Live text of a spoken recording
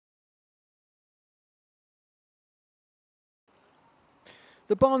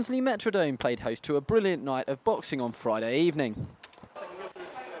The Barnsley Metrodome played host to a brilliant night of boxing on Friday evening.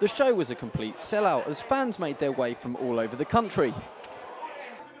 The show was a complete sellout as fans made their way from all over the country.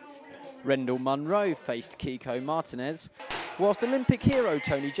 Rendell Munro faced Kiko Martinez, whilst Olympic hero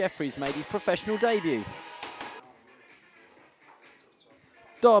Tony Jeffries made his professional debut.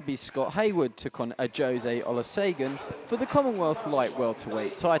 Derby's Scott Hayward took on Ajose Olusegun for the Commonwealth light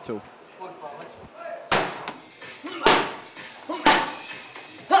welterweight title.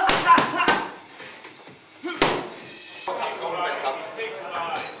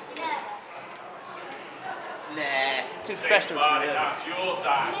 Too professional to me. That's your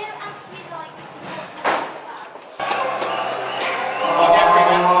time.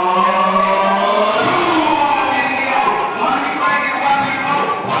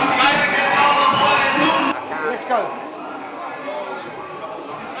 Let's go.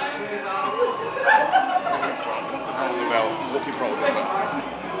 Well, looking forward to that.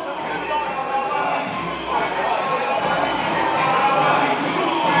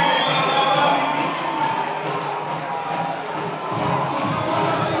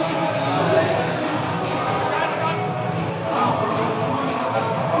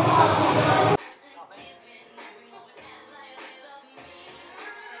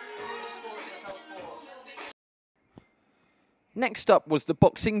 Next up was the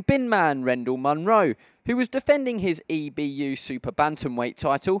boxing bin man Rendell Munro, who was defending his EBU Super Bantamweight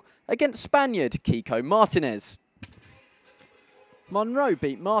title against Spaniard Kiko Martinez. Munro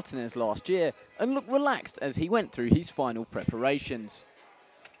beat Martinez last year and looked relaxed as he went through his final preparations.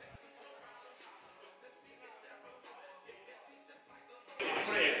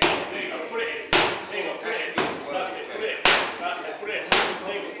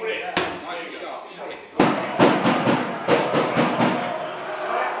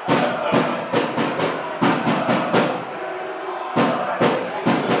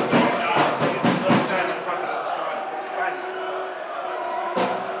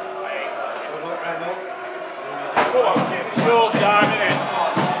 Your time, innit?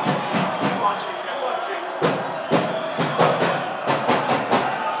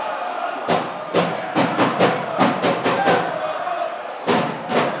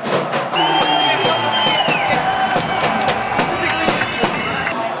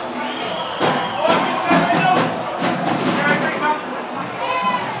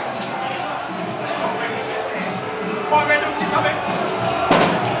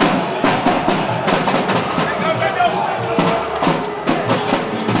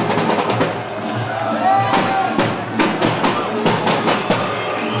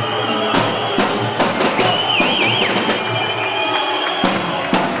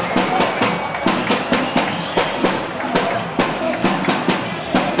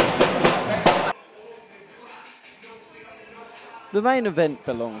 The main event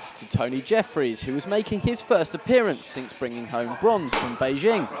belongs to Tony Jeffries, who was making his first appearance since bringing home bronze from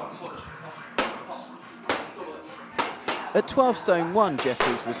Beijing. At 12 stone 1,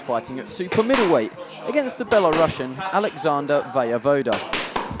 Jeffries was fighting at super middleweight against the Belarusian Alexander Voyevoda.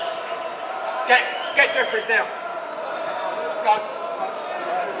 Get Jeffries now. Let's go.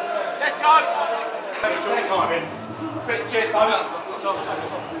 Let's go. Cheers, time.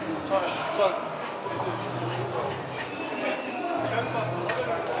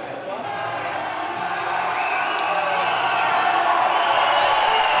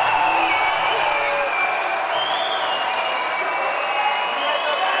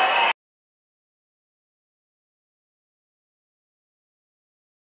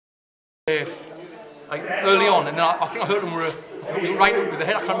 Early on, and then I think I hurt him with a right with the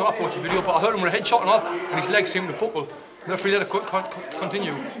head. I can't remember, I watched the video, but I hurt him with a headshot and all, and his leg seemed to buckle. The referee let it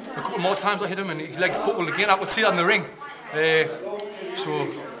continue. A couple more times I hit him, and his leg buckled again. I could see that in the ring. So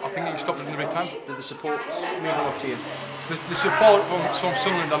I think he stopped it in the right time. Did the support mean a lot to you? The support from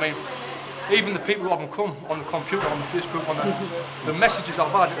Sunderland, I mean, even the people who haven't come on the computer, on the Facebook, on the messages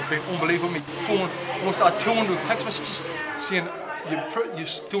I've had have been unbelievable. I must have had 200 text messages saying you're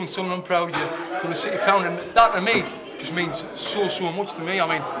doing Sunderland proud, you're doing the city proud, and that to me just means so much to me. I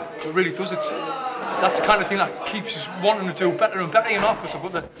mean, it really does. That's the kind of thing that keeps us wanting to do better and better, you know, because I've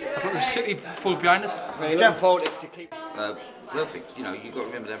got the city full behind us. Looking forward to keep. Perfect. You know, you've got to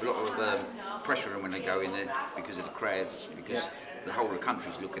remember they have a lot of pressure on when they go in there because of the crowds, because the whole of the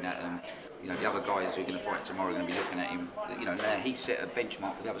country's looking at them. You know, the other guys who are going to fight tomorrow are going to be looking at him. You know, now he's set a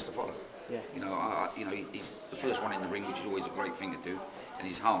benchmark for the others to follow. Yeah. You know, he's the first one in the ring, which is always a great thing to do, and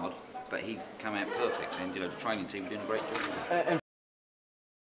he's hard. But he came out perfect, and you know the training team were doing a great job.